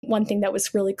one thing that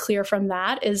was really clear from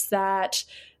that is that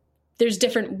there's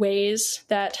different ways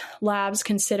that labs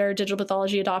consider digital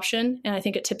pathology adoption. And I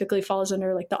think it typically falls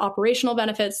under like the operational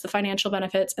benefits, the financial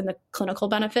benefits, and the clinical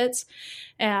benefits.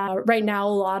 Right now, a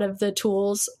lot of the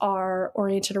tools are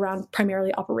oriented around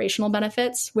primarily operational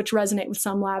benefits, which resonate with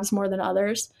some labs more than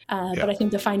others. But I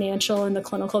think the financial and the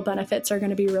clinical benefits are going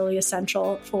to be really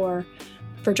essential for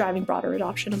driving broader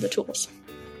adoption of the tools.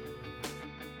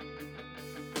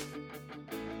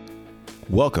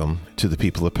 Welcome to the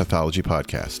People of Pathology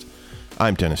podcast.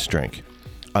 I'm Dennis Strink.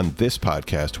 On this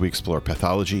podcast, we explore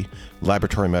pathology,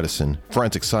 laboratory medicine,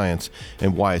 forensic science,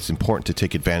 and why it's important to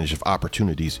take advantage of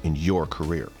opportunities in your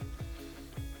career.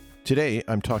 Today,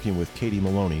 I'm talking with Katie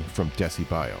Maloney from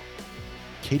DeciBio.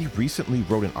 Katie recently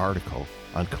wrote an article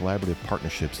on collaborative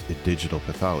partnerships in digital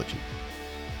pathology.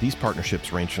 These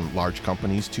partnerships range from large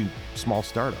companies to small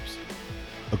startups.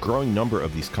 A growing number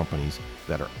of these companies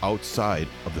that are outside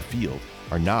of the field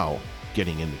are now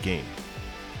getting in the game.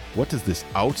 What does this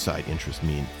outside interest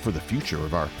mean for the future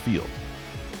of our field?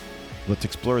 Let's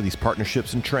explore these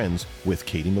partnerships and trends with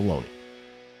Katie Maloney.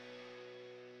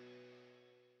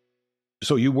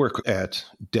 So you work at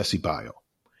DeciBio,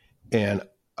 and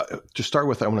to start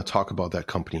with, I want to talk about that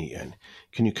company. And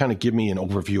can you kind of give me an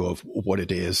overview of what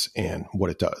it is and what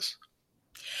it does?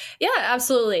 Yeah,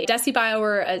 absolutely. DeciBio,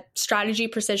 we're a strategy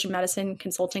precision medicine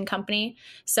consulting company.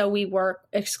 So we work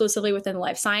exclusively within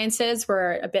life sciences.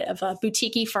 We're a bit of a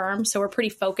boutique firm, so we're pretty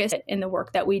focused in the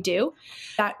work that we do.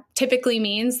 That typically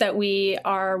means that we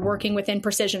are working within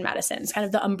precision medicine. Kind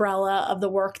of the umbrella of the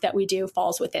work that we do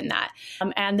falls within that.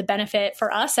 And the benefit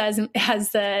for us as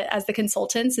the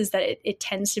consultants is that it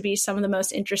tends to be some of the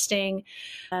most interesting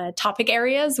topic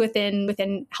areas within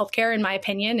healthcare, in my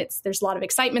opinion. There's a lot of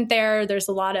excitement there. There's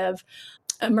a lot of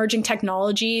emerging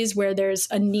technologies where there's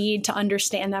a need to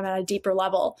understand them at a deeper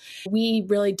level. We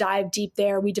really dive deep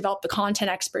there. We develop the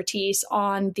content expertise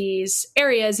on these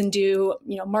areas and do,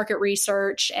 market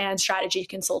research and strategy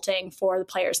consulting for the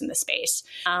players in the space.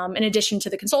 In addition to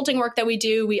the consulting work that we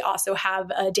do, we also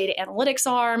have a data analytics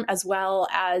arm as well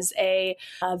as a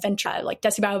venture, like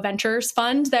DeciBio Ventures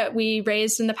fund that we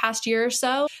raised in the past year or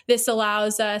so. This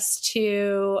allows us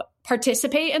to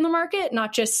participate in the market,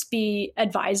 not just be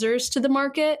advisors to the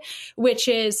market, which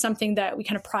is something that we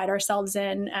kind of pride ourselves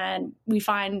in. And we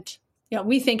find,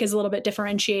 we think is a little bit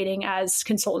differentiating as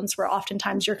consultants, where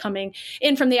oftentimes you're coming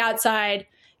in from the outside,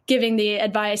 giving the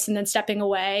advice and then stepping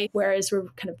away, whereas we're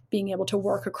kind of being able to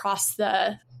work across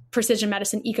the precision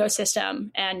medicine ecosystem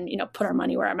and, put our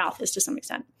money where our mouth is to some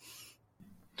extent.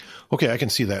 Okay, I can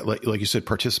see that. Like you said,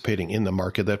 participating in the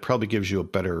market, that probably gives you a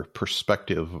better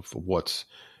perspective of what's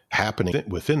happening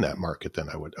within that market than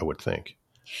I would think.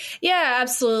 Yeah,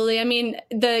 absolutely. I mean,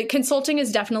 the consulting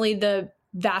is definitely the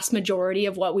vast majority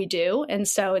of what we do. And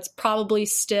so it's probably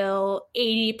still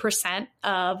 80%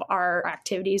 of our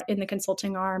activities in the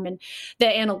consulting arm, and the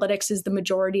analytics is the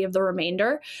majority of the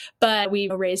remainder. But we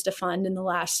raised a fund in the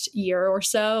last year or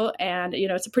so, and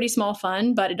it's a pretty small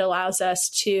fund, but it allows us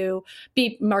to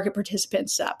be market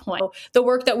participants to that point. So the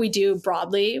work that we do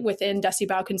broadly within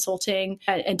DeciBio Consulting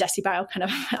and DeciBio, kind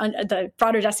of the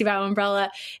broader DeciBio umbrella,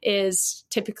 is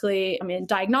typically,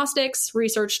 diagnostics,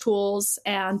 research tools,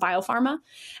 and biopharma.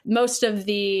 Most of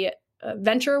the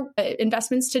venture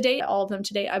investments to date, all of them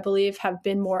to date, I believe, have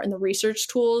been more in the research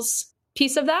tools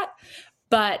piece of that.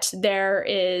 But there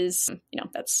is,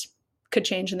 that's could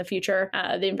change in the future.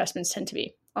 The investments tend to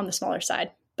be on the smaller side,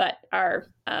 but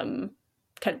it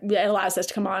allows us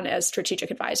to come on as strategic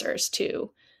advisors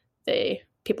to the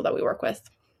people that we work with.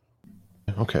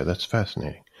 Okay, that's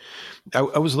fascinating. I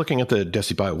was looking at the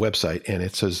DeciBio website, and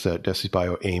it says that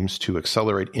DeciBio aims to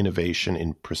accelerate innovation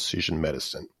in precision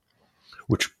medicine,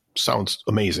 which sounds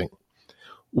amazing.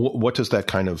 What does that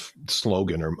kind of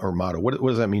slogan or motto, what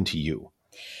does that mean to you?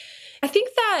 I think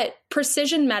that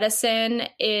precision medicine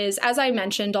is, as I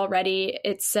mentioned already,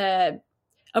 it's a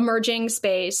emerging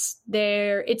space.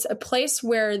 It's a place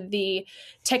where the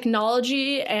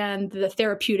technology and the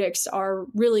therapeutics are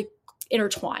really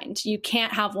intertwined. You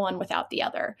can't have one without the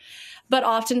other. But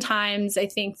oftentimes, I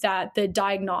think that the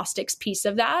diagnostics piece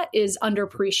of that is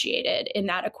underappreciated in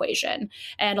that equation.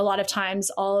 And a lot of times,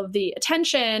 all of the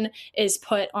attention is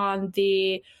put on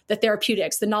the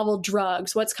therapeutics, the novel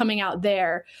drugs, what's coming out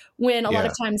there, when a lot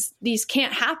of times these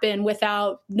can't happen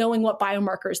without knowing what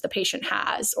biomarkers the patient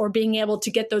has or being able to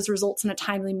get those results in a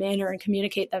timely manner and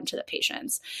communicate them to the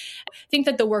patients. I think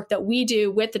that the work that we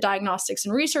do with the diagnostics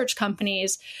and research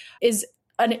companies is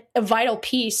a vital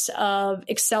piece of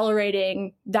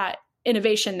accelerating that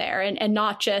innovation there, and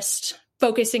not just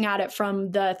focusing at it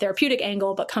from the therapeutic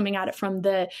angle, but coming at it from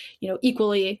the,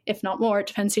 equally, if not more, it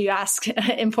depends who you ask,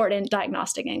 important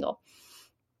diagnostic angle.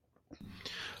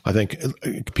 I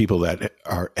think people that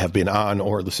have been on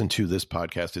or listened to this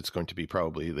podcast, it's going to be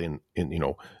probably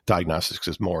in diagnostics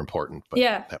is more important. But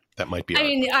yeah, that might be.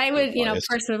 I would,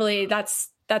 personally, that's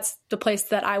the place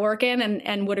that I work in,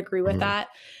 and would agree with that.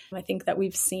 I think that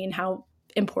we've seen how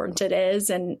important it is,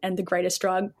 and the greatest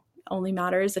drug only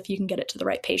matters if you can get it to the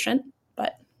right patient.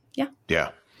 But yeah. Yeah.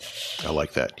 I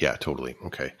like that. Yeah, totally.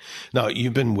 Okay. Now,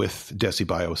 you've been with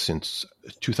DeciBio since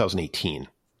 2018.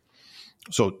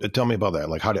 So tell me about that.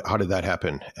 Like, how did that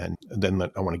happen? And then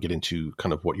I want to get into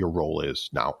kind of what your role is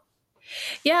now.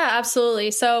 Yeah,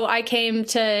 absolutely. So I came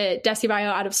to DeciBio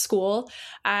out of school.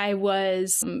 I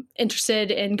was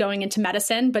interested in going into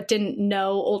medicine, but didn't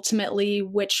know ultimately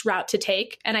which route to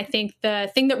take. And I think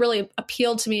the thing that really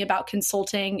appealed to me about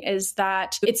consulting is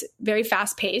that it's very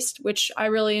fast paced, which I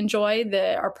really enjoy.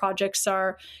 Our projects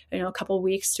are, a couple of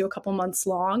weeks to a couple months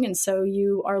long. And so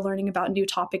you are learning about new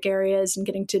topic areas and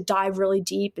getting to dive really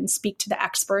deep and speak to the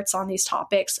experts on these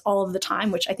topics all of the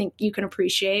time, which I think you can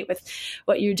appreciate with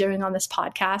what you're doing on this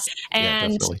podcast.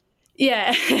 And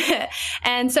yeah.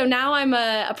 And so now I'm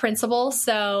a principal.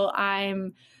 So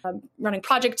I'm running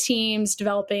project teams,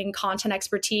 developing content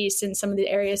expertise in some of the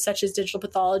areas such as digital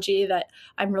pathology that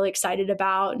I'm really excited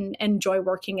about and enjoy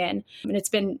working in. And it's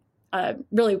been a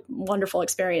really wonderful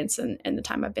experience in the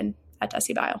time I've been at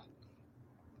DeciBio.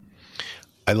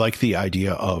 I like the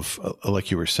idea of, like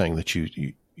you were saying, that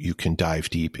you can dive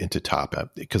deep into topic,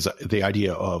 because the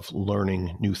idea of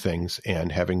learning new things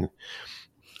and having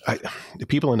the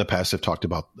people in the past have talked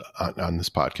about on this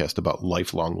podcast about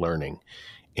lifelong learning.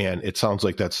 And it sounds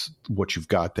like that's what you've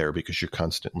got there, because you're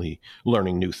constantly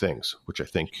learning new things, which I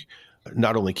think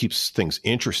not only keeps things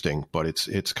interesting, but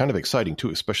it's kind of exciting too,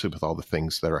 especially with all the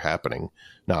things that are happening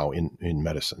now in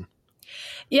medicine.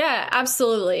 Yeah,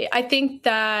 absolutely. I think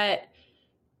that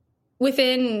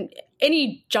within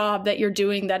any job that you're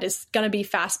doing that is going to be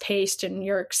fast paced and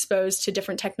you're exposed to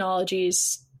different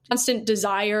technologies, constant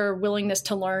desire, willingness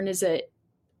to learn is a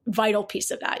vital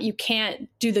piece of that. You can't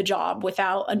do the job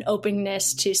without an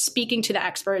openness to speaking to the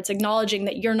experts, acknowledging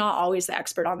that you're not always the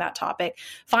expert on that topic,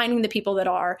 finding the people that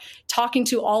are, talking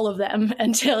to all of them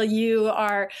until you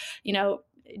are,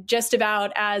 just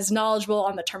about as knowledgeable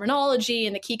on the terminology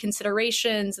and the key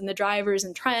considerations and the drivers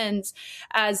and trends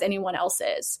as anyone else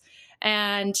is.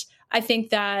 And I think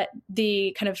that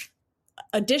the kind of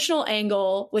additional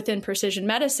angle within precision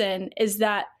medicine is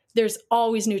that there's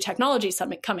always new technology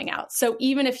coming out. So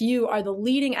even if you are the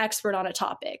leading expert on a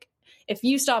topic, if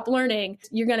you stop learning,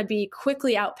 you're going to be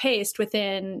quickly outpaced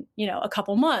within, a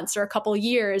couple months or a couple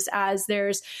years, as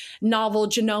there's novel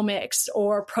genomics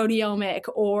or proteomic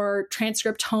or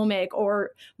transcriptomic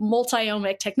or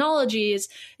multiomic technologies,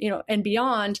 and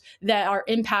beyond that are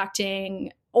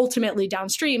impacting ultimately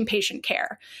downstream patient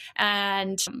care.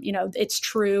 And, it's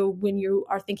true when you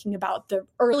are thinking about the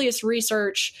earliest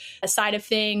research side of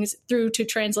things through to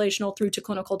translational, through to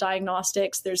clinical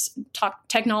diagnostics. There's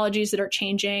technologies that are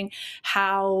changing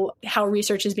how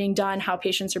research is being done, how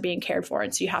patients are being cared for.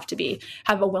 And so you have to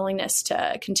have a willingness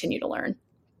to continue to learn.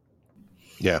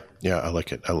 Yeah. I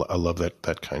like it. I love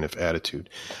that kind of attitude.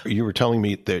 You were telling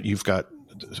me that you've got,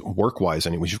 work-wise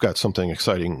anyways, you've got something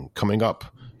exciting coming up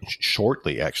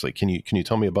shortly, actually. Can you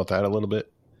tell me about that a little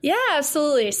bit? Yeah,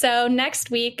 absolutely. So next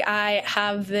week, I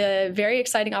have the very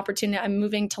exciting opportunity. I'm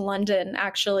moving to London,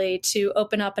 actually, to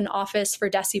open up an office for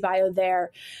DeciBio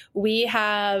there. We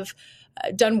have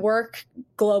done work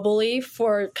globally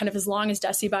for kind of as long as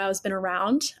DeciBio has been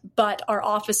around, but our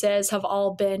offices have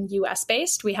all been US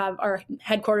based. We have our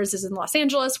headquarters is in Los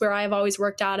Angeles, where I've always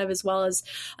worked out of, as well as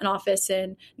an office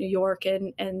in New York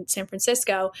and San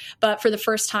Francisco. But for the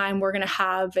first time, we're going to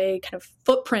have a kind of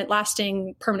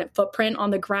lasting permanent footprint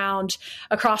on the ground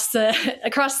across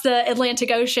the Atlantic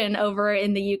Ocean over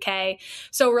in the UK.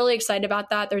 So really excited about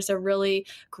that. There's a really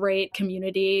great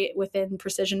community within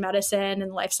precision medicine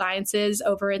and life sciences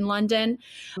over in London.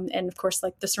 And of course,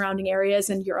 like the surrounding areas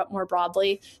in Europe more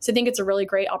broadly. So I think it's a really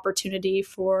great opportunity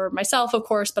for myself, of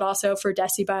course, but also for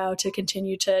DeciBio to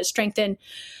continue to strengthen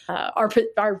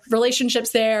our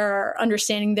relationships there, our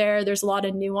understanding there. There's a lot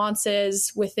of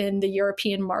nuances within the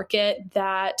European market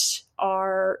that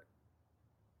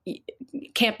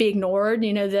can't be ignored.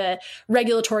 The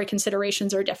regulatory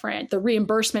considerations are different. The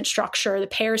reimbursement structure, the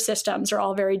payer systems are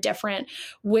all very different.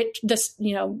 Willingness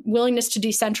to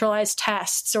decentralize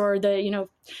tests, or the,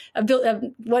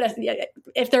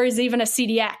 if there is even a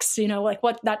CDX, like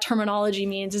what that terminology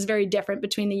means is very different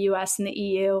between the US and the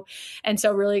EU. And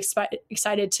so really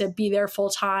excited to be there full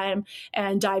time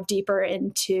and dive deeper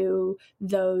into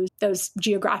those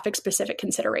geographic specific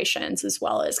considerations, as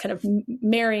well as kind of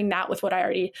marrying that with what I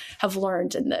already have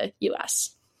learned in the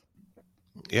US.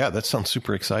 Yeah, that sounds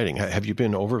super exciting. Have you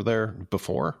been over there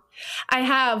before? I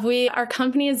have. Our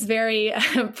company is very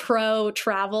pro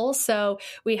travel. So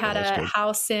we had a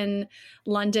house in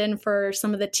London for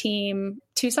some of the team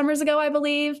 2 summers ago, I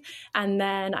believe. And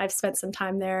then I've spent some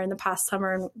time there in the past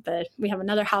summer. But we have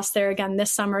another house there again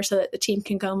this summer so that the team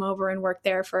can come over and work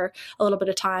there for a little bit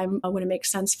of time when it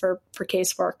makes sense for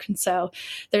casework. And so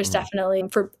there's definitely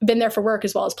been there for work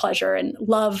as well as pleasure, and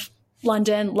love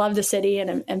London, love the city,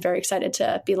 and I'm very excited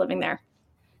to be living there.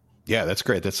 Yeah, that's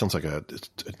great. That sounds like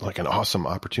an awesome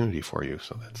opportunity for you.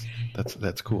 So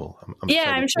that's cool.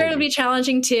 I'm sure it'll be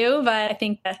challenging too, but I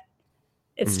think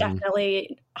it's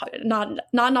definitely not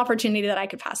an opportunity that I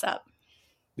could pass up.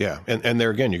 Yeah, and there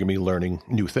again, you're going to be learning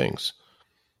new things.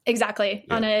 Exactly,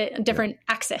 on a different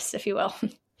axis, if you will.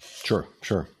 Sure.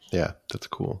 Yeah, that's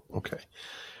cool. Okay.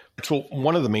 So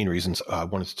one of the main reasons I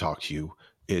wanted to talk to you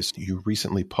is you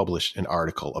recently published an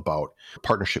article about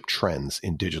partnership trends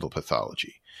in digital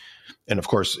pathology. And of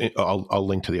course, I'll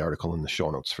link to the article in the show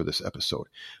notes for this episode.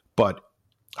 But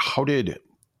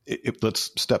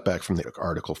let's step back from the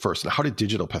article first. How did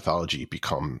digital pathology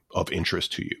become of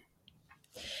interest to you?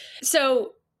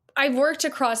 So I've worked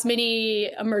across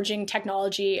many emerging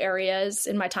technology areas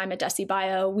in my time at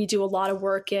DeciBio. We do a lot of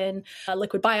work in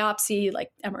liquid biopsy,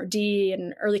 like MRD,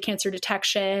 and early cancer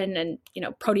detection, and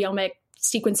proteomic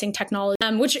sequencing technology,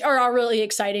 which are all really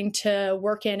exciting to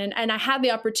work in. And I had the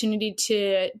opportunity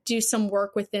to do some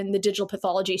work within the digital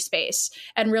pathology space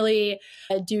and really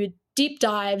do deep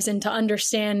dives into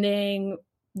understanding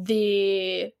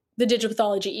the digital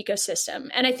pathology ecosystem.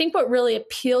 And I think what really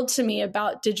appealed to me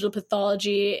about digital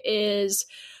pathology is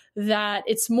that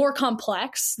it's more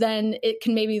complex than it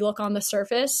can maybe look on the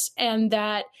surface, and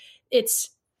that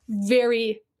it's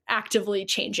very actively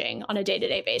changing on a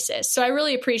day-to-day basis. So I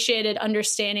really appreciated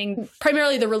understanding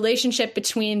primarily the relationship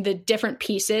between the different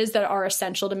pieces that are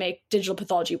essential to make digital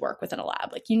pathology work within a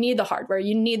lab. Like, you need the hardware,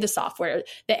 you need the software,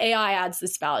 the AI adds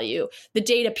this value, the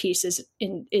data piece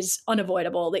is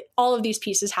unavoidable. Like, all of these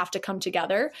pieces have to come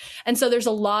together. And so there's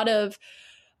a lot of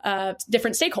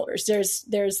different stakeholders.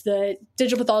 There's the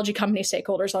digital pathology company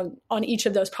stakeholders on each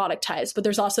of those product types, but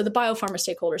there's also the biopharma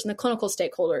stakeholders and the clinical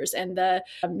stakeholders and the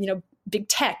big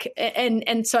tech.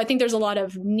 And so I think there's a lot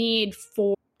of need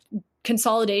for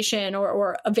consolidation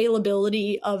or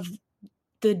availability of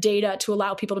the data to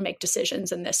allow people to make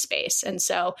decisions in this space. And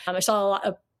so I saw a lot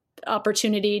of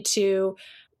opportunity to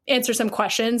answer some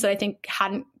questions that I think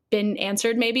hadn't been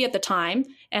answered maybe at the time.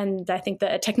 And I think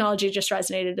the technology just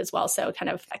resonated as well. So it kind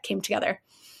of came together.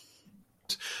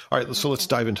 All right. So let's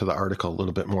dive into the article a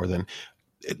little bit more then.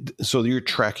 So you're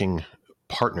tracking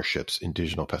partnerships in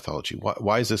digital pathology.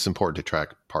 Why is this important to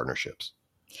track partnerships?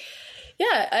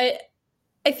 Yeah,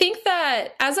 I think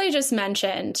that, as I just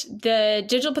mentioned, the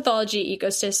digital pathology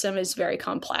ecosystem is very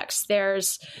complex.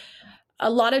 There's a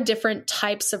lot of different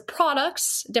types of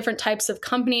products, different types of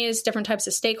companies, different types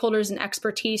of stakeholders and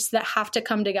expertise that have to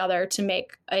come together to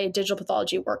make a digital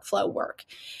pathology workflow work.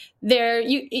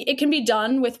 It can be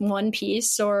done with one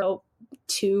piece or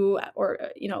two,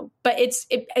 but it's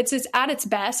at its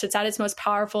best, it's at its most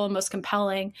powerful and most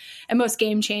compelling and most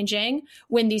game-changing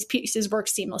when these pieces work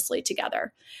seamlessly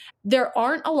together. There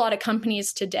aren't a lot of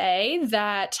companies today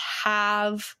that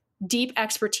have deep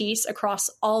expertise across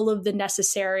all of the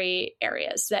necessary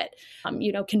areas that,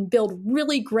 can build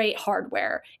really great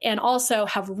hardware and also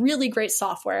have really great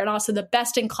software, and also the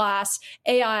best-in-class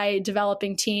AI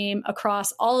developing team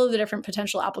across all of the different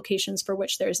potential applications for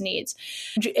which there's needs.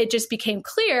 It just became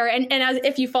clear, and as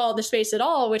if you follow the space at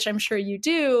all, which I'm sure you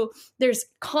do, there's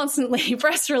constantly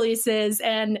press releases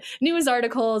and news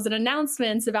articles and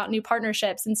announcements about new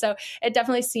partnerships. And so it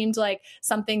definitely seemed like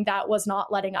something that was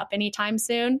not letting up anytime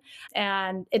soon.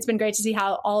 And it's been great to see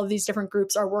how all of these different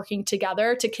groups are working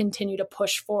together to continue to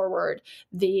push forward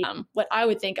the what I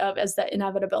would think of as the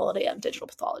inevitability of digital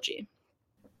pathology.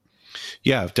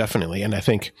 Yeah, definitely. And I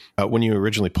think when you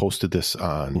originally posted this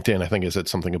on LinkedIn, I think it said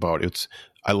something about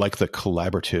I like the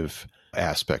collaborative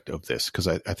aspect of this, because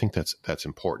I think that's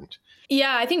important.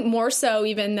 Yeah, I think more so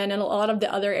even than in a lot of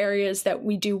the other areas that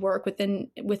we do work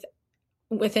within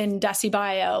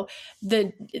DeciBio,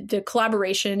 the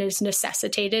collaboration is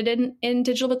necessitated in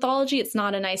digital pathology. It's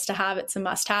not a nice to have, it's a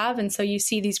must have. And so you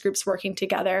see these groups working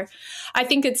together. I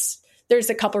think There's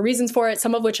a couple reasons for it,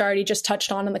 some of which I already just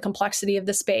touched on in the complexity of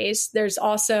the space. There's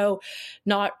also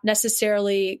not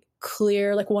necessarily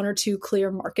clear, like one or two clear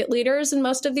market leaders in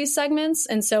most of these segments.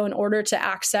 And so in order to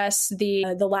access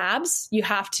the labs, you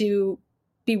have to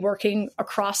be working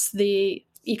across the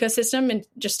ecosystem, and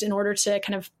just in order to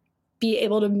kind of be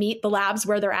able to meet the labs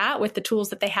where they're at with the tools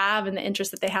that they have and the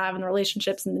interests that they have and the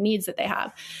relationships and the needs that they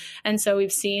have. And so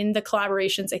we've seen the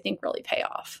collaborations, I think, really pay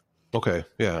off. Okay.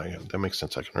 Yeah, that makes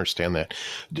sense. I can understand that.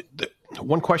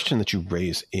 One question that you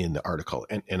raise in the article,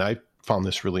 and I found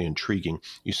this really intriguing.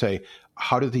 You say,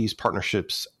 how do these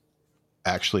partnerships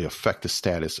actually affect the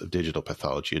status of digital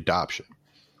pathology adoption?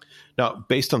 Now,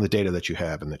 based on the data that you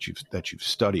have and that you've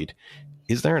studied,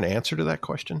 is there an answer to that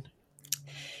question?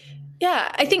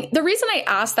 Yeah, I think the reason I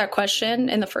asked that question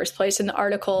in the first place in the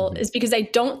article is because I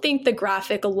don't think the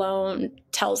graphic alone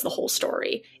tells the whole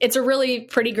story. It's a really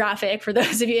pretty graphic for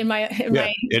those of you, in my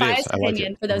biased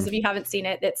opinion, for those of you who haven't seen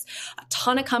it. It's a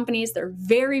ton of companies. They're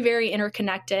very, very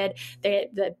interconnected.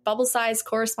 The bubble size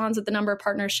corresponds with the number of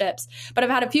partnerships. But I've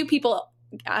had a few people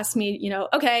ask me,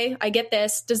 okay, I get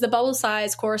this. Does the bubble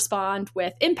size correspond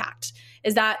with impact?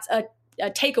 Is that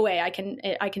a takeaway I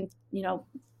can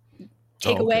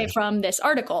take away from this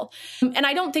article? And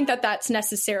I don't think that that's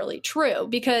necessarily true,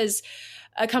 because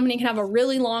a company can have a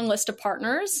really long list of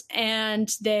partners and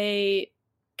they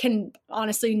can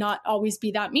honestly not always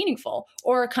be that meaningful.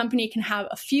 Or a company can have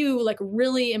a few like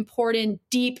really important,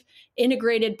 deep,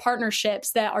 integrated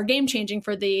partnerships that are game changing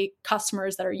for the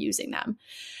customers that are using them.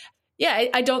 Yeah,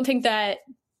 I don't think that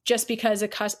just because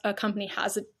a company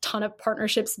has a ton of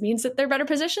partnerships means that they're better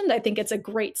positioned. I think it's a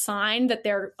great sign that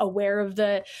they're aware of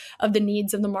the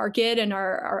needs of the market and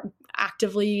are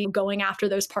actively going after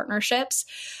those partnerships.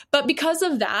 But because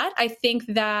of that, I think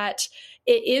that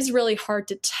it is really hard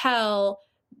to tell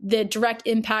the direct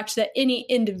impact that any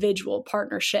individual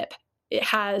partnership it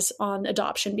has on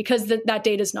adoption, because that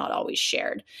data is not always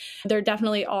shared. There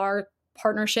definitely are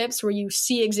partnerships where you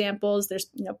see examples. There's,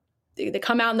 they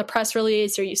come out in the press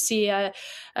release, or you see a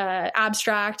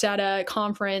abstract at a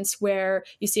conference where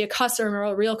you see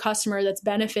a real customer that's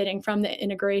benefiting from the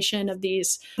integration of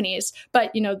these companies.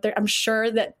 But, I'm sure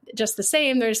that just the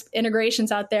same, there's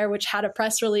integrations out there which had a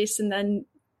press release, and then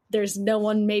there's no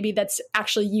one maybe that's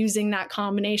actually using that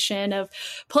combination of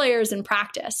players in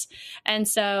practice. And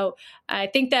so I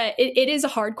think that it is a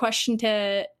hard question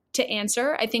to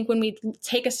answer. I think when we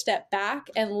take a step back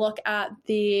and look at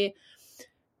the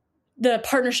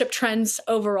partnership trends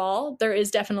overall, there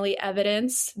is definitely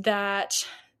evidence that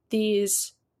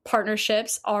these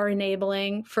partnerships are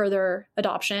enabling further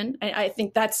adoption. And I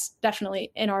think that's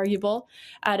definitely inarguable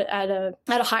at a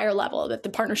higher level, that the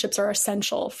partnerships are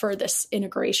essential for this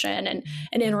integration and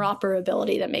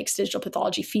interoperability that makes digital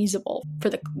pathology feasible for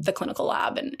the clinical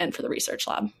lab and for the research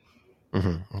lab.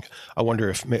 Mm-hmm. I wonder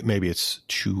if maybe it's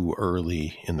too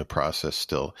early in the process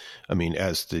still. I mean,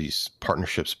 as these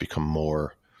partnerships become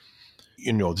more,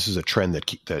 this is a trend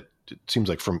that it seems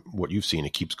like from what you've seen,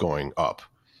 it keeps going up.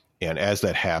 And as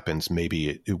that happens,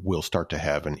 maybe it will start to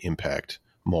have an impact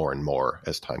more and more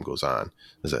as time goes on.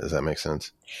 Does that make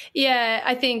sense? Yeah,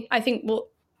 I think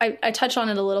I touch on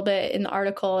it a little bit in the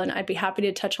article, and I'd be happy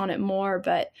to touch on it more,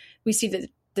 but we see the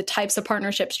types of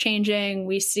partnerships changing.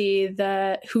 We see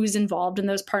who's involved in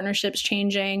those partnerships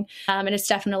changing. And it's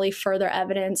definitely further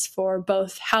evidence for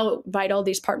both how vital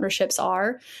these partnerships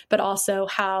are, but also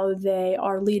how they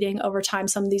are leading over time.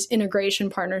 Some of these integration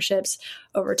partnerships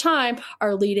over time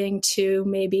are leading to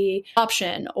maybe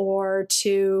adoption or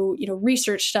to,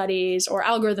 research studies or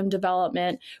algorithm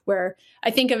development, where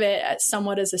I think of it as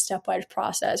somewhat as a stepwise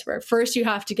process, where first you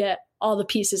have to get all the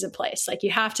pieces in place. Like you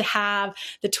have to have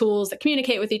the tools that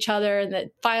communicate with each other and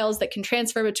the files that can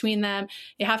transfer between them.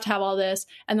 You have to have all this.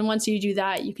 And then once you do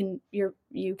that, you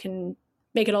can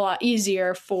make it a lot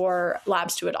easier for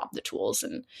labs to adopt the tools.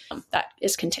 And that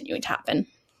is continuing to happen.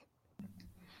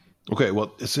 Okay.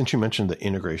 Well, since you mentioned the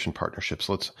integration partnerships,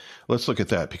 let's look at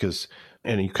that, because,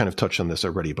 and you kind of touched on this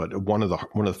already, but one of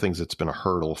the things that's been a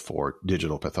hurdle for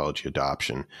digital pathology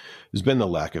adoption has been the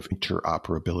lack of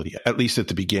interoperability, at least at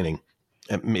the beginning.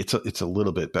 It's a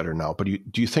little bit better now, but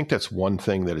do you think that's one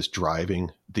thing that is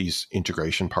driving these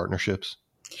integration partnerships?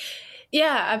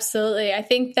 Yeah, absolutely. I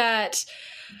think that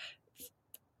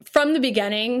from the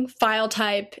beginning, file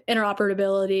type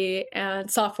interoperability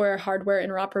and software, hardware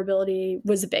interoperability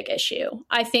was a big issue.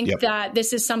 I think that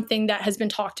this is something that has been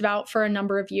talked about for a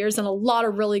number of years, and a lot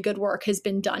of really good work has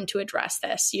been done to address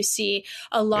this. You see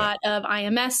a lot of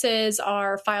IMSs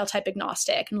are file type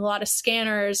agnostic, and a lot of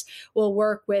scanners will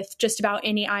work with just about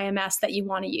any IMS that you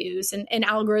want to use, and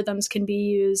algorithms can be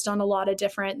used on a lot of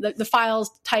different, the file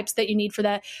types that you need for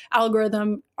that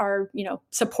algorithm are,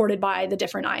 supported by the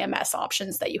different IMS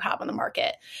options that you have on the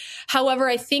market. However,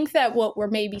 I think that what we're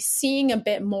maybe seeing a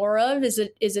bit more of is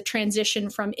a transition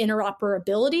from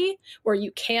interoperability, where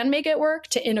you can make it work,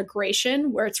 to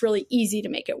integration, where it's really easy to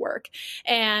make it work.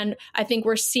 And I think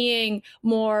we're seeing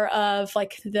more of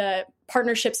like the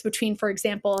partnerships between, for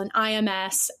example, an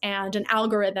IMS and an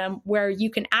algorithm, where you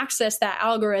can access that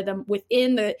algorithm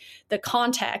within the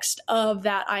context of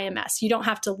that IMS. You don't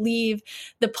have to leave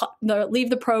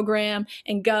the program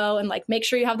and go and like make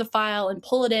sure you have the file and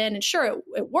pull it in. And sure,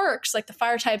 it works. Like the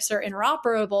file types are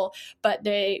interoperable, but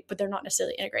they're not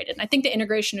necessarily integrated. And I think the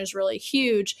integration is really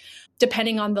huge,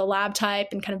 depending on the lab type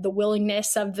and kind of the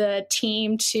willingness of the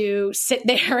team to sit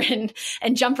there and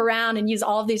jump around and use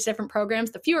all of these different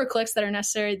programs. The fewer clicks that are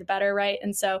necessary, the better, right?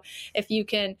 And so if you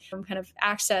can kind of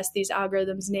access these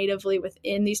algorithms natively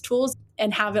within these tools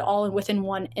and have it all within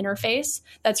one interface,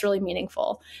 that's really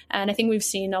meaningful. And I think we've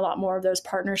seen a lot more of those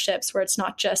partnerships where it's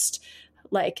not just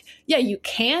like, you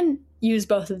can use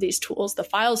both of these tools, the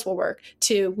files will work,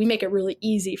 to we make it really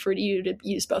easy for you to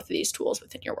use both of these tools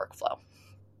within your workflow.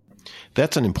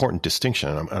 That's an important distinction,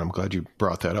 and I'm glad you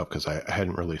brought that up, because I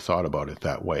hadn't really thought about it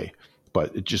that way.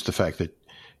 But just the fact that,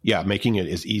 making it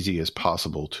as easy as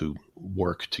possible to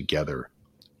work together,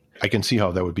 I can see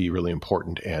how that would be really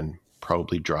important and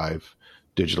probably drive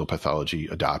digital pathology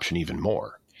adoption even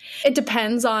more. It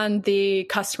depends on the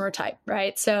customer type,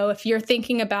 right? So if you're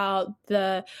thinking about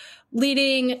the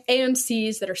leading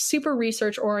AMCs that are super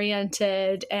research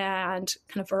oriented and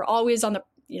kind of are always on the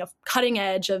cutting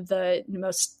edge of the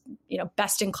most,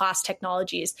 best in class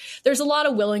technologies, there's a lot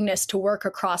of willingness to work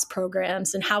across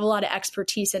programs and have a lot of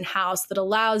expertise in house that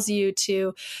allows you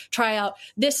to try out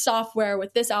this software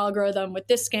with this algorithm, with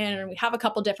this scanner. And we have a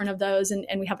couple different of those, and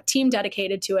we have a team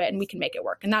dedicated to it, and we can make it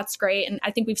work. And that's great. And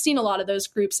I think we've seen a lot of those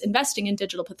groups investing in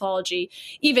digital pathology,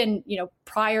 even,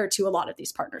 prior to a lot of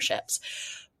these partnerships.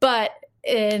 But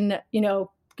in,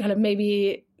 kind of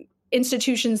maybe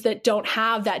institutions that don't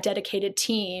have that dedicated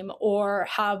team, or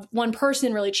have one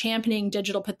person really championing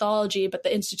digital pathology, but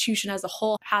the institution as a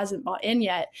whole hasn't bought in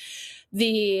yet,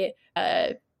 the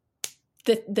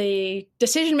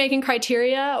decision-making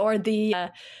criteria or the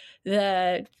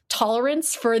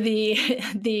tolerance for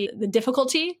the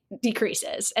difficulty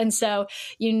decreases. And so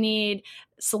you need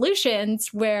solutions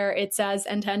where it's as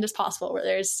end-to-end as possible,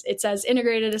 where it's as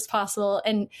integrated as possible.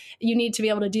 And you need to be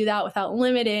able to do that without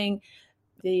limiting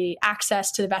the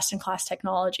access to the best-in-class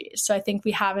technologies. So I think we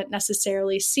haven't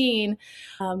necessarily seen,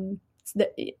 one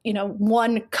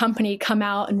company come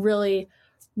out and really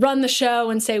run the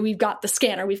show and say, we've got the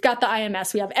scanner, we've got the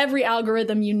IMS, we have every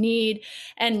algorithm you need.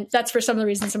 And that's for some of the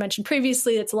reasons I mentioned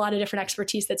previously. It's a lot of different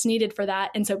expertise that's needed for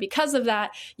that. And so because of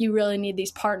that, you really need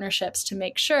these partnerships to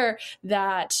make sure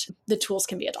that the tools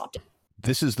can be adopted.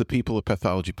 This is the People of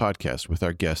Pathology podcast with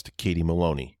our guest, Katie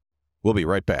Maloney. We'll be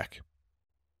right back.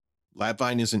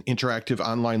 LabVine is an interactive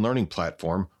online learning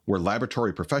platform where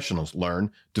laboratory professionals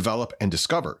learn, develop, and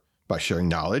discover by sharing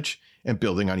knowledge and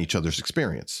building on each other's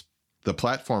experience. The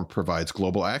platform provides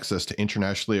global access to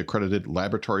internationally accredited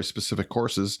laboratory-specific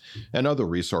courses and other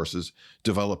resources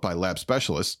developed by lab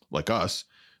specialists, like us,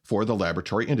 for the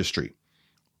laboratory industry.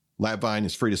 LabVine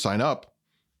is free to sign up,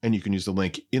 and you can use the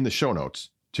link in the show notes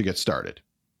to get started.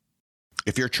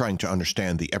 If you're trying to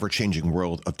understand the ever-changing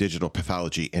world of digital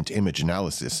pathology and image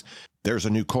analysis, there's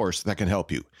a new course that can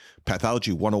help you,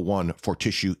 Pathology 101 for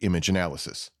Tissue Image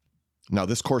Analysis. Now,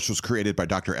 this course was created by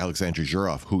Dr. Alexandra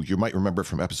Juroff, who you might remember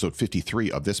from episode 53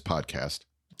 of this podcast.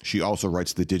 She also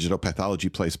writes the Digital Pathology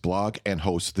Place blog and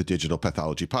hosts the Digital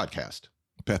Pathology podcast.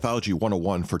 Pathology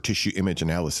 101 for Tissue Image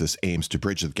Analysis aims to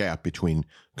bridge the gap between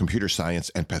computer science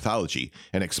and pathology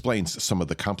and explains some of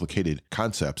the complicated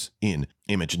concepts in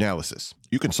image analysis.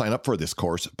 You can sign up for this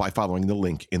course by following the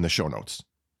link in the show notes.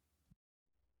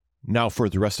 Now for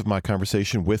the rest of my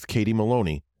conversation with Katie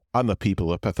Maloney on the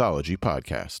People of Pathology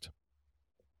podcast.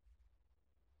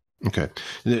 Okay.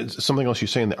 Something else you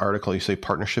say in the article, you say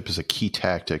partnership is a key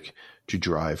tactic to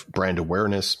drive brand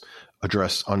awareness,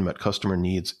 address unmet customer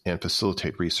needs, and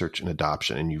facilitate research and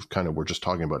adoption. And we're just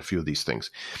talking about a few of these things.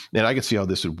 And I can see how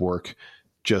this would work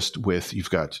just with, you've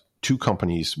got two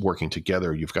companies working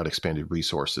together, you've got expanded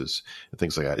resources and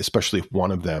things like that, especially if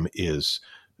one of them is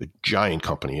a giant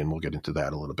company, and we'll get into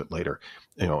that a little bit later,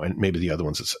 and maybe the other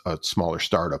one's a smaller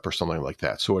startup or something like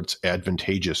that. So it's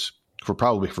advantageous for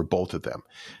both of them.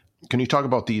 Can you talk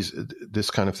about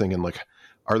this kind of thing, and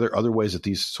are there other ways that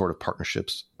these sort of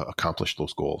partnerships accomplish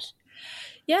those goals?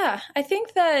 Yeah, I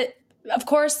think that, of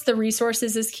course, the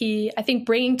resources is key. I think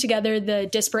bringing together the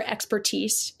disparate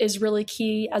expertise is really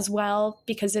key as well,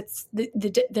 because it's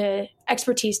the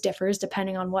expertise differs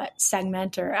depending on what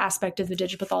segment or aspect of the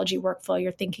digital pathology workflow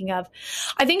you're thinking of.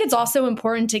 I think it's also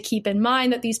important to keep in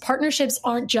mind that these partnerships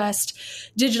aren't just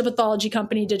digital pathology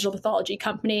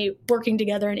company working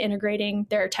together and integrating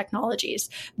their technologies.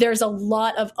 There's a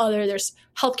lot of there's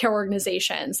healthcare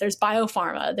organizations, there's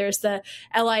biopharma, there's the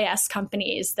LIS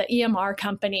companies, the EMR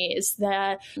companies,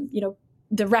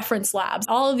 the reference labs.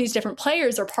 All of these different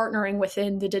players are partnering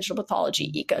within the digital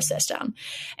pathology ecosystem.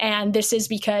 And this is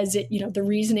because the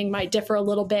reasoning might differ a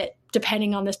little bit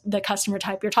depending on the customer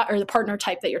type or the partner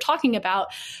type that you're talking about.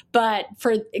 But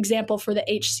for example, for the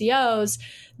HCOs,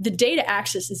 the data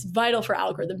access is vital for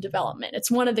algorithm development. It's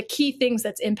one of the key things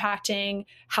that's impacting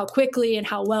how quickly and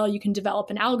how well you can develop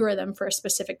an algorithm for a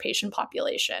specific patient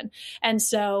population. And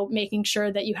so making sure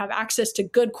that you have access to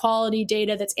good quality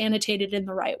data that's annotated in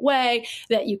the right way,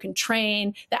 that you can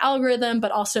train the algorithm,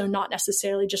 but also not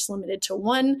necessarily just limited to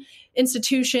one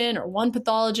institution or one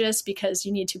pathologist, because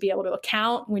you need to be able to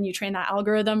account when you train that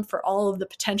algorithm for all of the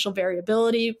potential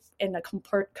variability in the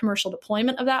commercial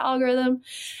deployment of that algorithm.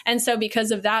 And so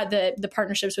because of that, the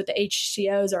partnerships with the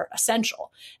HCOs are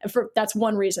essential. And that's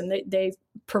one reason they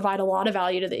provide a lot of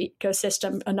value to the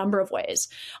ecosystem a number of ways.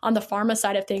 On the pharma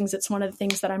side of things, it's one of the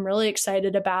things that I'm really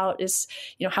excited about is,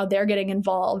 how they're getting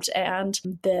involved and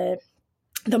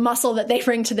the muscle that they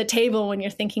bring to the table when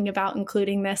you're thinking about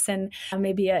including this in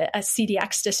maybe a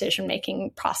CDX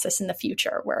decision-making process in the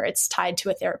future where it's tied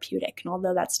to a therapeutic. And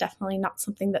although that's definitely not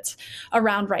something that's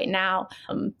around right now,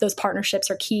 those partnerships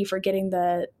are key for getting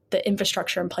the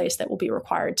infrastructure in place that will be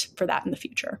required for that in the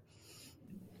future.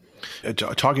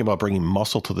 Talking about bringing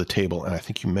muscle to the table, and I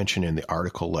think you mentioned in the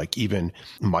article, even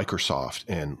Microsoft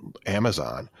and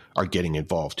Amazon are getting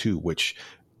involved too, which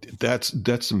that's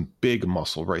some big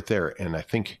muscle right there. And I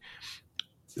think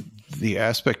the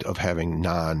aspect of having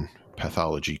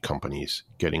non-pathology companies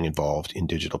getting involved in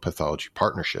digital pathology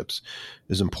partnerships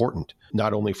is important,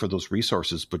 not only for those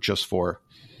resources, but just for,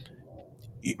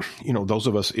 those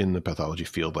of us in the pathology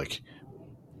field,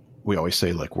 we always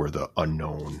say, we're the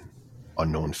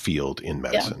unknown field in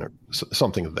medicine, or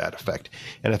something of that effect.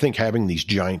 And I think having these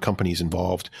giant companies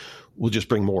involved will just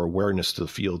bring more awareness to the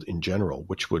field in general,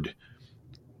 which would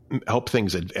help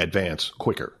things advance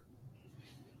quicker.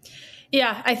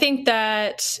 Yeah, I think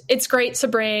that it's great to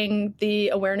bring the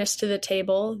awareness to the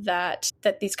table that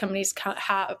these companies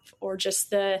have, or just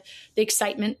the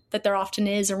excitement that there often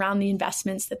is around the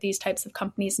investments that these types of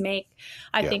companies make.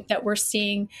 I think that we're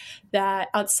seeing that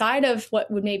outside of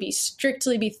what would maybe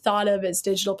strictly be thought of as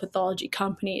digital pathology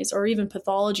companies or even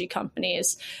pathology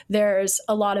companies, there's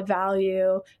a lot of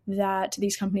value that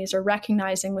these companies are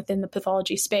recognizing within the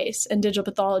pathology space. And digital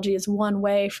pathology is one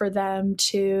way for them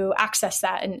to access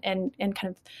that and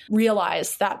kind of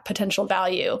realize that potential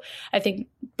value. I think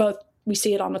both we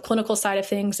see it on the clinical side of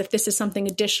things, if this is something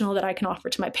additional that I can offer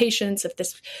to my patients, if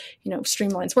this,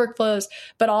 streamlines workflows,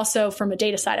 but also from a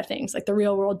data side of things, like the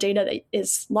real world data that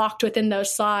is locked within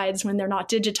those slides when they're not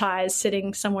digitized,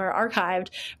 sitting somewhere archived,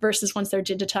 versus once they're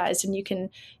digitized and you can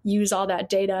use all that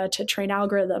data to train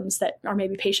algorithms that are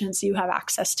maybe patients you have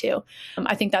access to.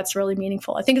 I think that's really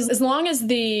meaningful. I think as long as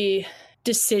the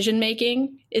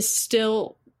decision-making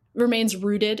remains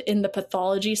rooted in the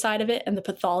pathology side of it and the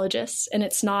pathologists, and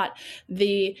it's not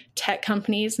the tech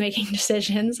companies making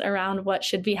decisions around what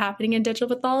should be happening in digital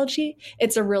pathology,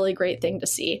 it's a really great thing to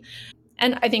see.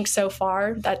 And I think so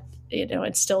far that,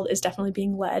 it still is definitely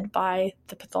being led by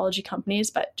the pathology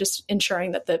companies, but just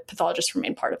ensuring that the pathologists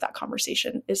remain part of that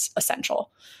conversation is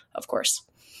essential, of course.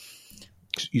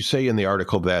 You say in the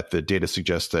article that the data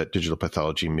suggests that digital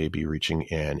pathology may be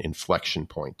reaching an inflection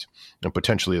point, and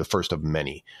potentially the first of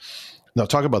many. Now,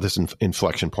 talk about this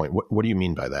inflection point. What do you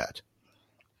mean by that?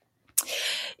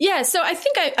 Yeah, so I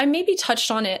think I maybe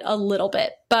touched on it a little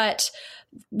bit, but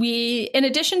in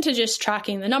addition to just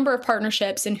tracking the number of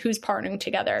partnerships and who's partnering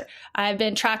together, I've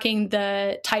been tracking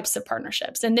the types of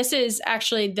partnerships. And this is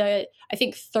actually I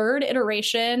think, third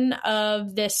iteration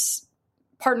of this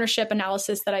partnership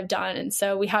analysis that I've done. And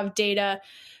so we have data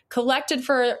collected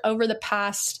over the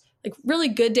past, really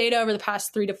good data over the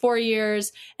past 3 to 4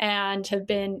 years, and have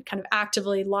been kind of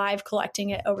actively live collecting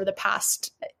it over the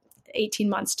past 18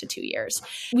 months to 2 years.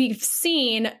 We've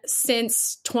seen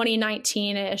since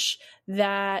 2019-ish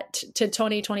that to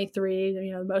 2023,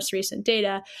 the most recent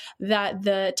data, that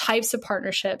the types of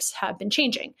partnerships have been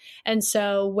changing. And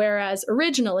so whereas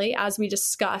originally, as we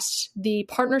discussed, the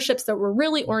partnerships that were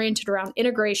really oriented around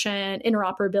integration,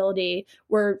 interoperability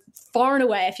were far and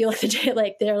away, I feel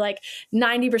like they're like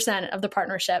 90% of the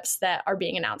partnerships that are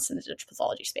being announced in the digital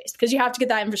pathology space, because you have to get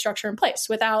that infrastructure in place.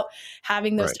 Without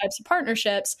having those types of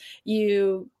partnerships,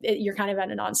 you're kind of at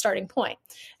a non-starting point.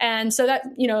 And so that,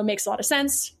 makes a lot of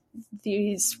sense.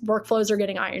 These workflows are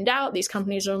getting ironed out. These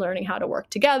companies are learning how to work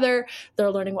together. They're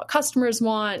learning what customers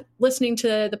want, listening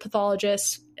to the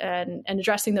pathologists, and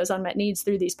addressing those unmet needs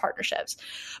through these partnerships.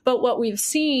 But what we've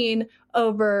seen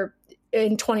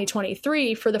in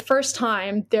 2023, for the first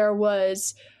time, there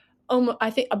was,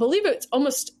 I believe it's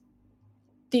almost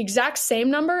the exact same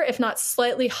number, if not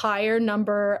slightly higher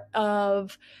number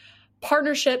of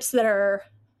partnerships that are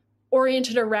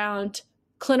oriented around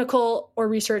clinical or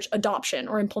research adoption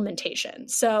or implementation.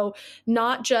 So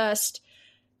not just,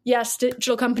 yes,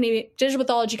 digital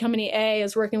pathology company A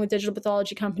is working with digital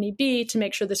pathology company B to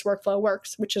make sure this workflow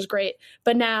works, which is great.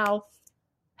 But now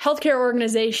healthcare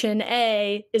organization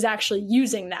A is actually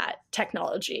using that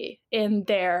technology in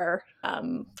their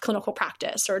clinical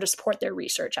practice or to support their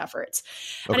research efforts.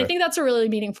 Okay. And I think that's a really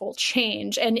meaningful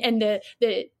change. And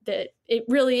it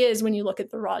really is, when you look at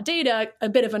the raw data, a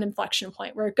bit of an inflection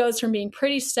point where it goes from being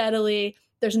pretty steadily,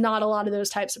 there's not a lot of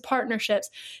those types of partnerships,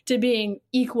 to being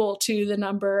equal to the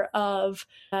number of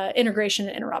integration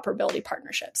and interoperability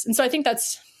partnerships. And so I think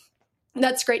that's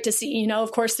great to see.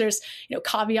 Of course, there's,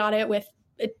 caveat it with,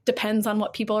 it depends on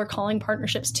what people are calling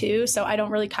partnerships too. So I don't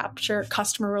really capture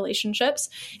customer relationships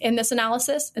in this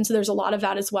analysis. And so there's a lot of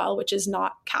that as well, which is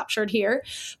not captured here.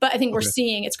 But I think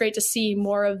it's great to see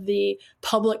more of the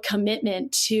public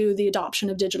commitment to the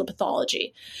adoption of digital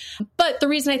pathology. But the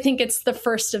reason I think it's the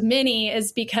first of many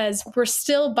is because we're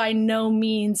still by no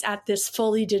means at this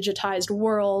fully digitized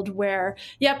world where,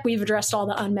 we've addressed all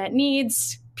the unmet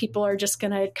needs. People are just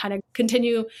going to kind of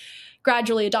continue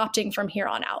gradually adopting from here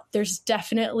on out. There's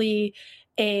definitely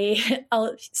a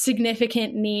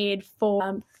significant need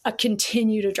for a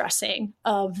continued addressing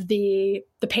of the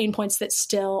pain points that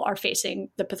still are facing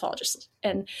the pathologists.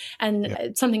 And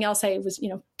something else I was,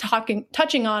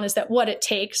 touching on is that what it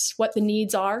takes, what the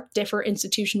needs are, differ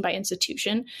institution by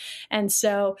institution. And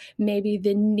so maybe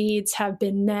the needs have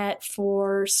been met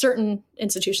for certain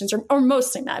institutions, or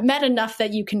mostly met enough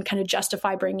that you can kind of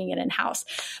justify bringing it in-house.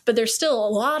 But there's still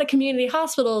a lot of community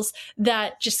hospitals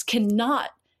that just cannot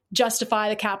justify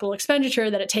the capital expenditure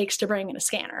that it takes to bring in a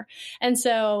scanner. And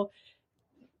so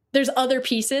there's other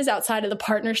pieces outside of the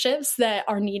partnerships that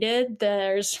are needed.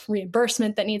 There's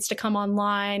reimbursement that needs to come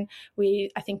online.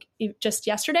 I think just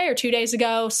yesterday or 2 days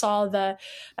ago, saw the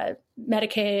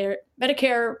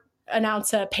Medicare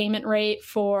announce a payment rate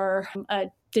for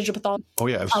a digital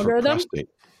pathology algorithm.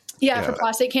 For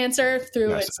prostate cancer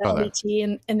through its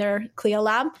LDT in their CLIA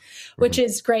lab, which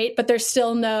is great, but there's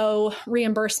still no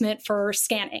reimbursement for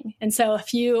scanning. And so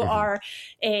if you are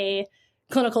a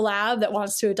clinical lab that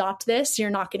wants to adopt this, you're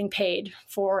not getting paid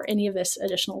for any of this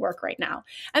additional work right now.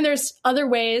 And there's other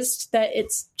ways that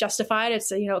it's justified.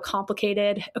 It's a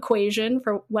complicated equation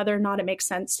for whether or not it makes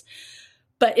sense.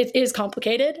 But it is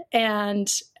complicated. And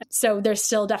so there's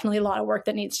still definitely a lot of work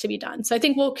that needs to be done. So I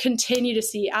think we'll continue to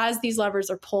see, as these levers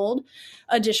are pulled,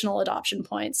 additional adoption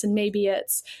points. And maybe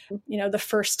it's, the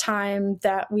first time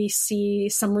that we see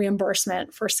some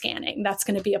reimbursement for scanning. That's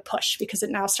going to be a push because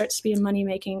it now starts to be a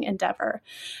money-making endeavor.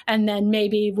 And then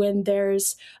maybe when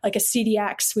there's like a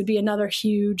CDX would be another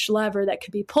huge lever that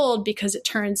could be pulled, because it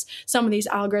turns some of these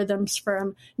algorithms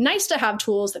from nice to have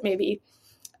tools that maybe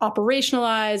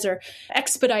operationalize or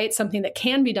expedite something that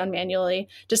can be done manually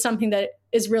to something that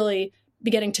is really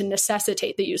beginning to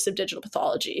necessitate the use of digital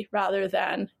pathology rather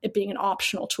than it being an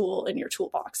optional tool in your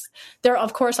toolbox. There,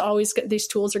 of course, always these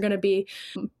tools are going to be,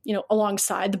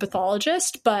 alongside the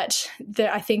pathologist, but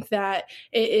I think that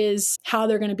it is how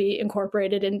they're going to be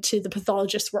incorporated into the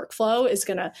pathologist's workflow is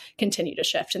going to continue to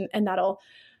shift, and that'll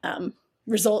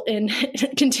result in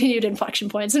continued inflection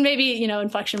points. And maybe,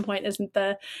 inflection point isn't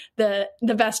the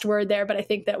best word there, but I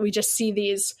think that we just see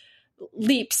these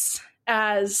leaps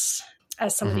as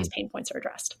some of these pain points are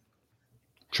addressed.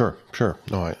 Sure.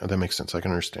 No, that makes sense. I can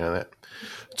understand that.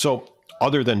 So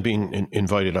other than being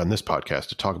invited on this podcast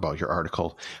to talk about your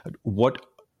article, what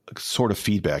sort of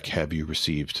feedback have you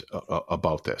received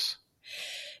about this?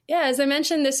 Yeah, as I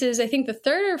mentioned, this is, I think, the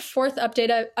third or fourth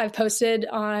update I've posted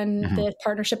on the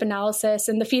partnership analysis,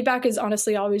 and the feedback is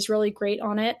honestly always really great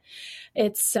on it.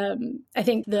 It's, I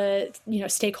think the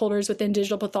stakeholders within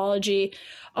digital pathology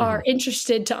are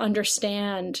interested to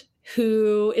understand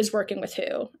who is working with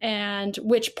who and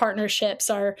which partnerships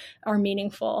are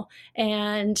meaningful,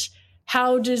 and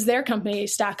how does their company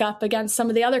stack up against some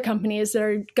of the other companies that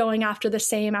are going after the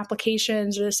same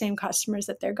applications or the same customers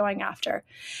that they're going after.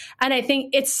 And I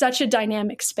think it's such a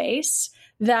dynamic space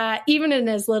that even in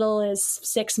as little as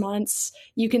 6 months,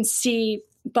 you can see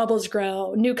bubbles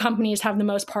grow, new companies have the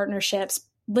most partnerships,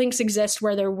 links exist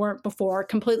where there weren't before,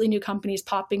 completely new companies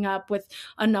popping up with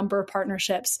a number of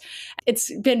partnerships.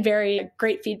 It's been very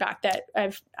great feedback that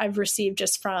I've received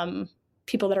just from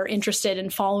people that are interested in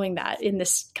following that in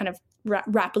this kind of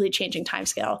rapidly changing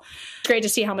timescale. It's great to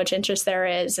see how much interest there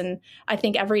is. And I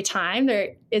think every time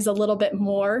there is a little bit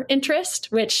more interest,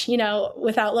 which,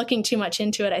 without looking too much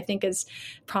into it, I think is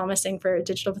promising for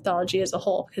digital pathology as a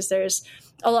whole, because there's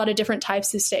a lot of different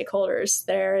types of stakeholders.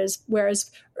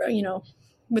 Whereas,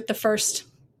 with the first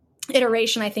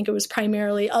iteration, I think it was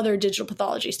primarily other digital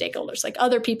pathology stakeholders, like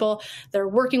other people that are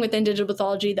working within digital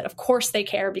pathology that of course they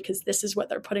care because this is what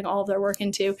they're putting all of their work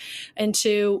into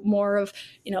more of,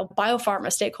 biopharma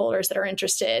stakeholders that are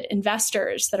interested,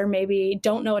 investors that are maybe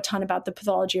don't know a ton about the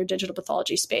pathology or digital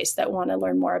pathology space that want to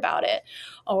learn more about it,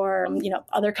 or,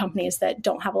 other companies that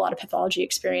don't have a lot of pathology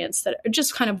experience that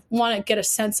just kind of want to get a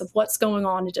sense of what's going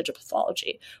on in digital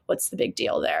pathology. What's the big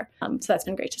deal there? So that's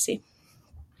been great to see.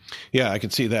 Yeah, I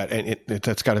can see that. And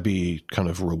that's got to be kind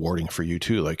of rewarding for you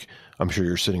too. Like, I'm sure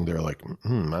you're sitting there like,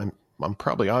 I'm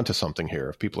probably onto something here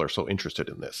if people are so interested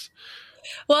in this.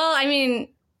 Well, I mean,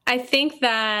 I think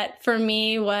that for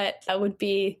me, what would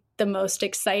be the most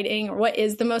exciting, or what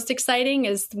is the most exciting,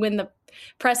 is when the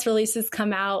press releases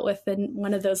come out with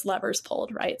one of those levers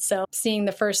pulled, right? So seeing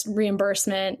the first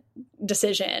reimbursement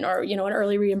decision, or, an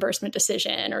early reimbursement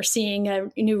decision, or seeing a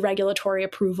new regulatory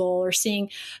approval, or seeing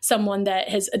someone that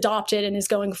has adopted and is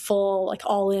going full, like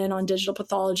all in on digital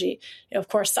pathology. Of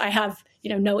course, I have,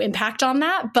 no impact on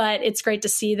that, but it's great to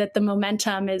see that the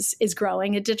momentum is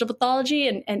growing at digital pathology,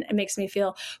 and it makes me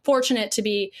feel fortunate to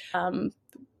be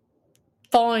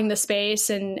following the space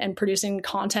and producing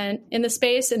content in the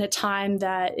space in a time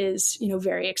that is,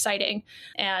 very exciting.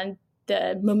 And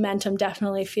the momentum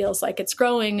definitely feels like it's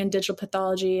growing in digital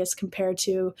pathology as compared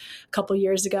to a couple of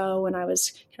years ago when I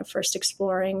was kind of first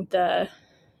exploring the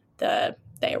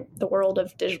world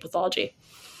of digital pathology.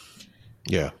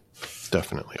 Yeah,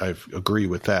 definitely. I agree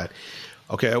with that.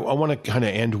 Okay, I want to kind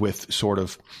of end with sort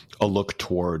of a look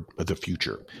toward the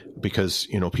future, because,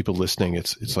 people listening,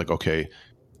 it's like, okay,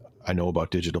 I know about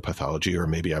digital pathology, or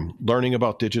maybe I'm learning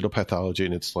about digital pathology,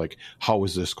 and it's like, how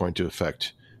is this going to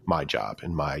affect my job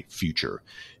and my future,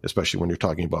 especially when you're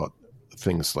talking about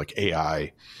things like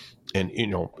AI. And,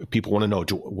 people want to know,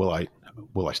 will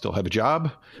I still have a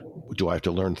job? Do I have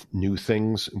to learn new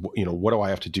things? What do I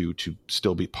have to do to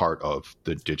still be part of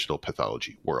the digital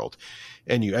pathology world?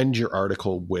 And you end your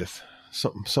article with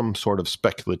some sort of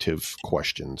speculative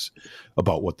questions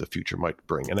about what the future might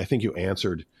bring. And I think you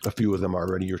answered a few of them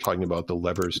already. You're talking about the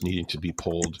levers needing to be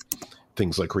pulled,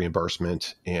 things like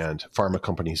reimbursement and pharma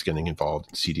companies getting involved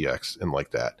in CDX and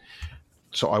like that.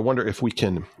 So I wonder if we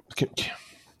can,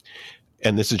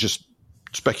 and this is just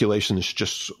speculation, it's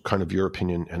just kind of your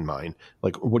opinion and mine.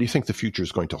 Like, what do you think the future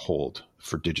is going to hold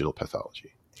for digital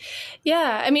pathology?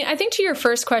 Yeah, I mean, I think to your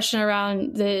first question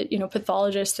around the,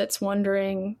 pathologist that's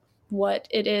wondering what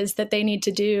it is that they need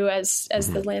to do as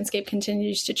the landscape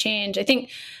continues to change. I think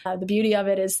the beauty of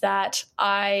it is that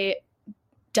I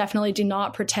definitely do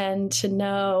not pretend to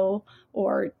know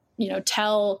or,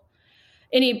 tell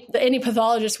any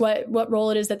pathologist what role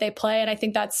it is that they play. And I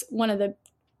think that's one of the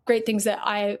great things that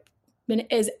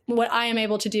what I am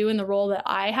able to do in the role that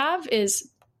I have is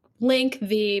link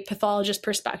the pathologist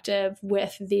perspective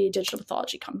with the digital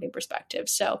pathology company perspective.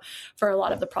 So for a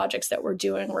lot of the projects that we're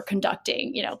doing, we're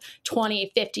conducting,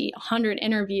 20, 50, 100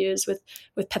 interviews with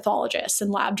pathologists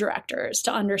and lab directors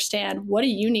to understand, what do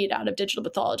you need out of digital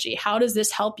pathology? How does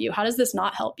this help you? How does this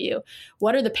not help you?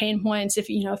 What are the pain points? If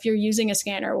you're using a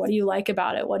scanner, what do you like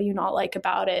about it? What do you not like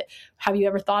about it? Have you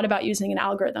ever thought about using an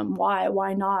algorithm?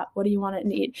 Why not? What do you want to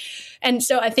need? And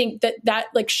so I think that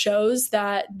shows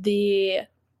that the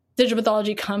digital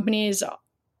pathology companies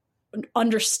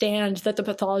understand that the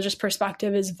pathologist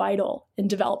perspective is vital in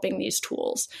developing these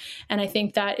tools. And I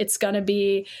think that it's going to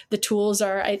be, the tools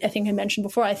are, I think I mentioned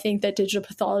before, I think that digital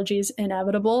pathology is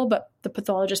inevitable, but the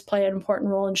pathologists play an important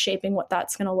role in shaping what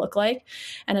that's going to look like.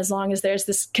 And as long as there's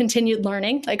this continued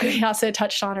learning, like we also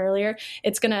touched on earlier,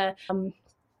 it's going to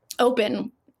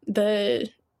open the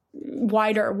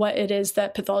wider what it is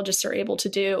that pathologists are able to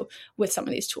do with some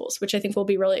of these tools, which I think will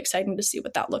be really exciting to see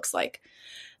what that looks like.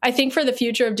 I think for the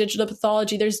future of digital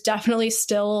pathology, there's definitely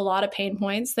still a lot of pain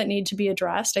points that need to be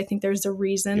addressed. I think there's a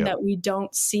reason that we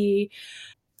don't see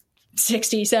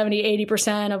 60, 70,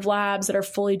 80% of labs that are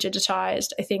fully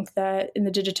digitized. I think that in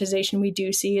the digitization we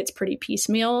do see, it's pretty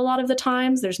piecemeal a lot of the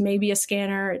times. There's maybe a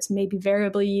scanner, it's maybe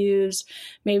variably used,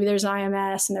 maybe there's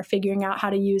IMS and they're figuring out how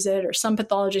to use it, or some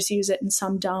pathologists use it and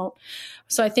some don't.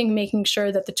 So I think making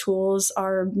sure that the tools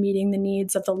are meeting the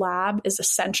needs of the lab is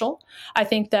essential. I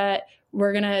think that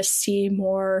we're going to see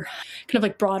more kind of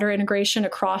like broader integration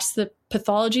across the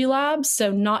pathology labs.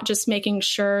 So not just making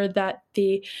sure that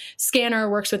the scanner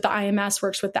works with the IMS,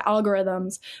 works with the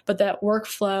algorithms, but that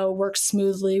workflow works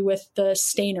smoothly with the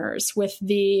stainers, with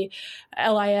the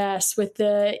LIS, with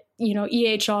the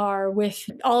EHR, with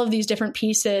all of these different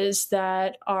pieces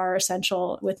that are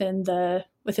essential within the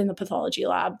pathology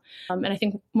lab. And I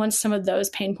think once some of those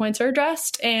pain points are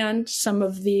addressed and some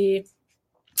of the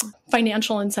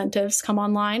financial incentives come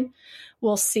online,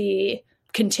 we'll see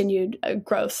continued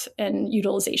growth and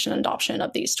utilization and adoption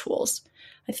of these tools.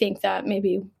 I think that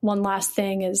maybe one last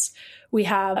thing is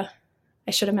I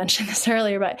should have mentioned this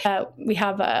earlier, but we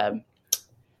have a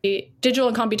digital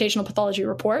and computational pathology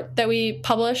report that we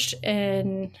published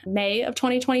in May of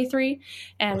 2023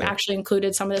 and actually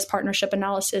included some of this partnership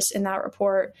analysis in that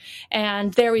report.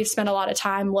 And there we've spent a lot of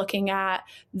time looking at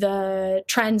the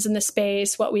trends in the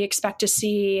space, what we expect to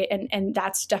see, and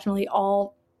that's definitely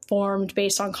all formed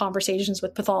based on conversations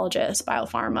with pathologists,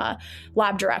 biopharma,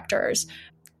 lab directors,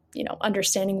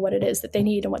 understanding what it is that they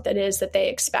need and what that is that they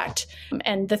expect.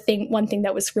 And one thing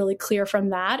that was really clear from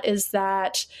that is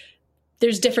that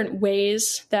there's different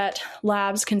ways that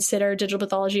labs consider digital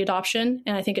pathology adoption.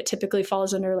 And I think it typically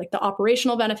falls under like the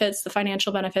operational benefits, the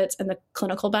financial benefits, and the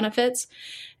clinical benefits.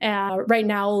 Right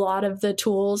now, a lot of the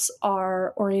tools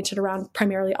are oriented around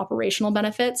primarily operational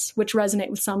benefits, which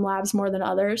resonate with some labs more than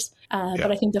others.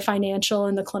 But I think the financial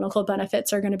and the clinical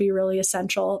benefits are going to be really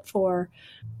essential for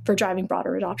driving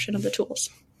broader adoption of the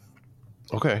tools.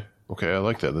 Okay, I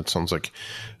like that. That sounds like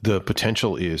the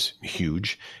potential is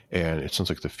huge, and it sounds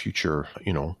like the future,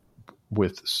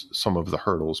 with some of the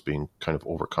hurdles being kind of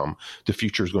overcome, the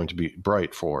future is going to be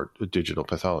bright for digital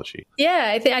pathology. Yeah,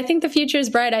 I think the future is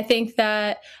bright. I think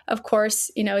that, of course,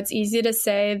 it's easy to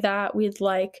say that we'd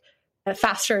like a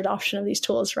faster adoption of these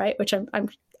tools, right? Which I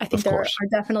think there are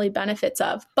definitely benefits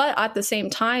of. But at the same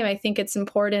time, I think it's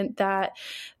important that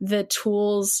the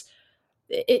tools,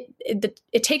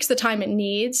 it takes the time it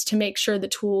needs to make sure the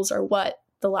tools are what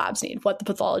the labs need, what the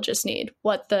pathologists need,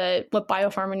 what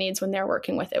biopharma needs when they're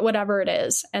working with it, whatever it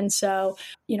is. And so,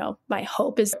 my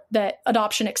hope is that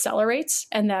adoption accelerates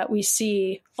and that we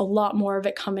see a lot more of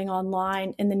it coming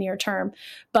online in the near term,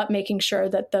 but making sure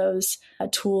that those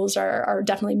tools are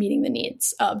definitely meeting the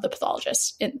needs of the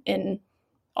pathologists in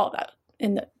all that,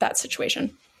 that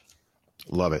situation.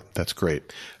 Love it. That's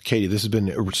great. Katie, this has been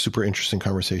a super interesting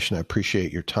conversation. I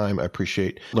appreciate your time. I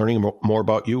appreciate learning more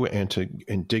about you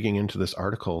and digging into this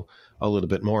article a little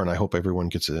bit more. And I hope everyone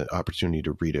gets an opportunity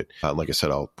to read it. Like I said,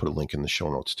 I'll put a link in the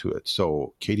show notes to it.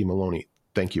 So Katie Maloney,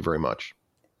 thank you very much.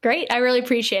 Great. I really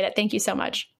appreciate it. Thank you so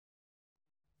much.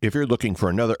 If you're looking for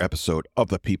another episode of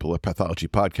the People of Pathology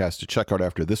podcast to check out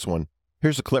after this one,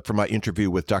 here's a clip from my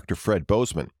interview with Dr. Fred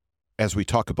Bozeman as we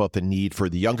talk about the need for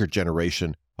the younger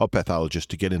generation of pathologists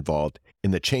to get involved in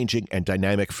the changing and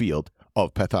dynamic field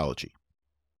of pathology.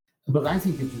 But I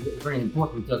think it's very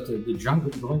important that the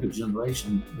younger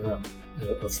generation of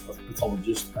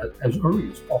pathologists, as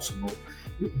early as possible,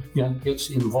 gets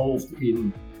involved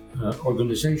in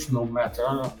organizational matter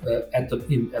at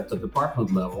the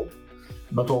department level,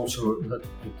 but also at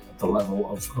the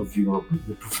level of your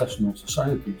professional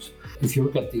societies. If you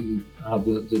look at the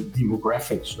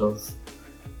demographics of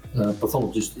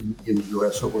pathologists in the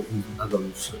US or in the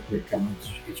Netherlands,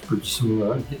 it's pretty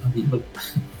similar. I mean, but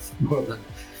more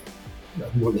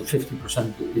than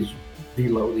 50% is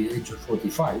below the age of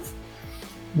 45,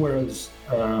 whereas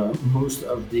most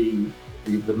of the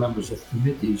members of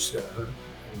committees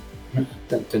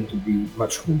tend to be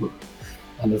much older.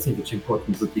 And I think it's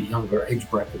important that the younger age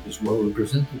bracket is well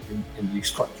represented in these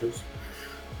structures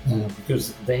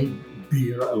because they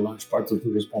bear a large part of the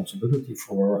responsibility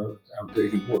for our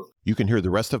daily work. You can hear the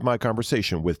rest of my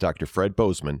conversation with Dr. Fred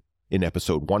Bozeman in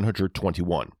episode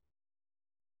 121.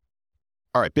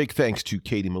 All right, big thanks to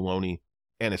Katie Maloney,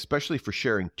 and especially for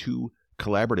sharing two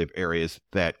collaborative areas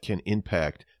that can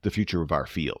impact the future of our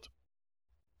field.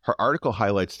 Her article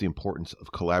highlights the importance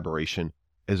of collaboration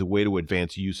as a way to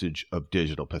advance usage of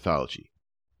digital pathology.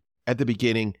 At the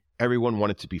beginning, everyone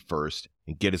wanted to be first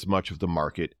and get as much of the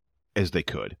market as they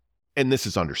could, and this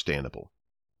is understandable.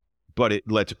 But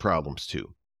it led to problems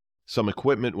too. Some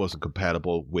equipment wasn't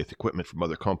compatible with equipment from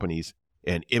other companies,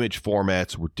 and image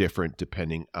formats were different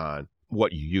depending on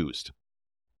what you used.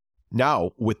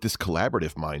 Now, with this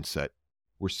collaborative mindset,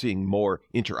 we're seeing more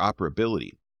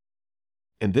interoperability,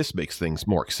 and this makes things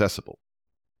more accessible.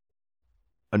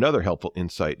 Another helpful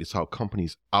insight is how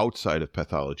companies outside of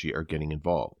pathology are getting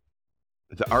involved.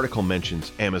 The article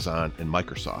mentions Amazon and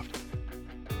Microsoft.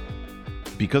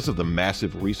 Because of the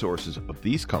massive resources of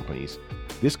these companies,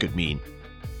 this could mean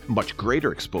much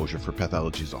greater exposure for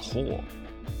pathology as a whole.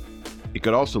 It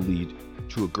could also lead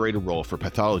to a greater role for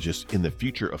pathologists in the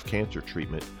future of cancer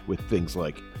treatment with things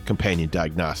like companion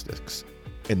diagnostics.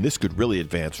 And this could really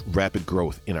advance rapid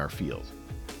growth in our field.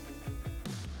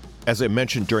 As I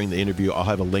mentioned during the interview, I'll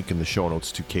have a link in the show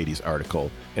notes to Katie's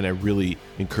article, and I really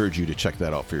encourage you to check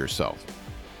that out for yourself.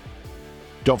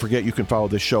 Don't forget you can follow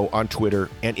this show on Twitter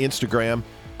and Instagram.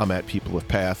 I'm at People of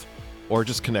Path, or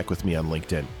just connect with me on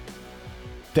LinkedIn.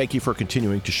 Thank you for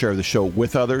continuing to share the show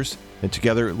with others, and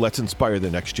together let's inspire the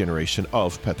next generation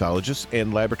of pathologists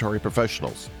and laboratory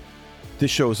professionals. This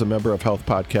show is a member of Health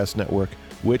Podcast Network,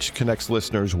 which connects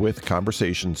listeners with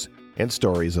conversations and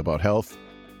stories about health,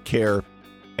 care,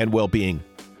 and well-being.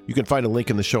 You can find a link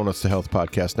in the show notes to Health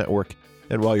Podcast Network,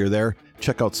 and while you're there,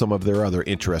 check out some of their other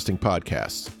interesting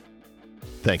podcasts.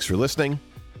 Thanks for listening.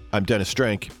 I'm Dennis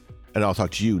Strank, and I'll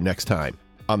talk to you next time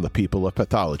on the People of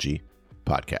Pathology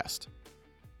podcast.